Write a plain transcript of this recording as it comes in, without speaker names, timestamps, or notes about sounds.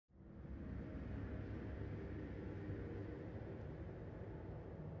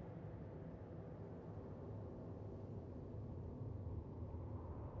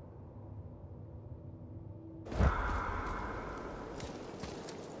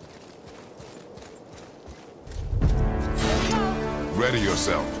Ready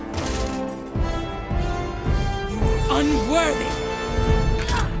yourself. Unworthy!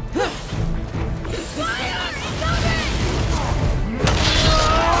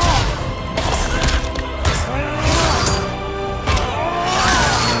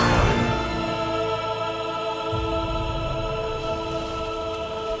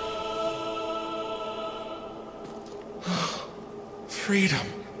 Freedom.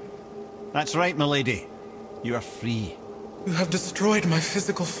 That's right, milady. You are free. You have destroyed my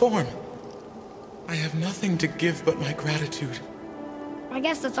physical form. I have nothing to give but my gratitude. I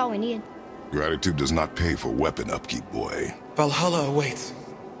guess that's all we need. Gratitude does not pay for weapon upkeep, boy. Valhalla awaits.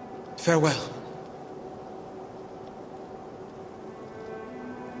 Farewell.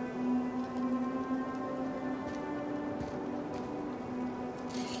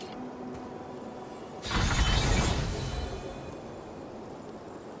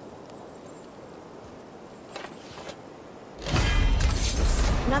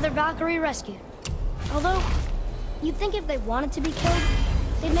 Another Valkyrie rescued. Although, you'd think if they wanted to be killed,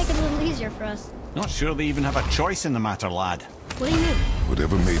 they'd make it a little easier for us. Not sure they even have a choice in the matter, lad. What do you mean?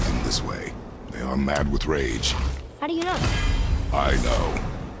 Whatever made them this way, they are mad with rage. How do you know? I know.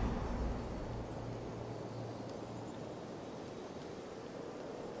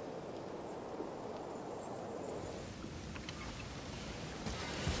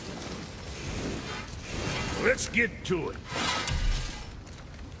 Let's get to it.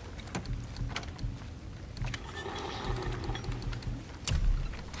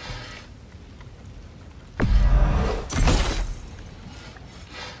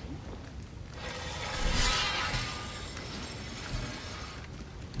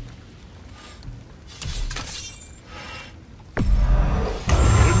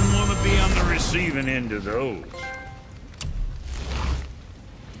 Wouldn't want to be on the receiving end of those.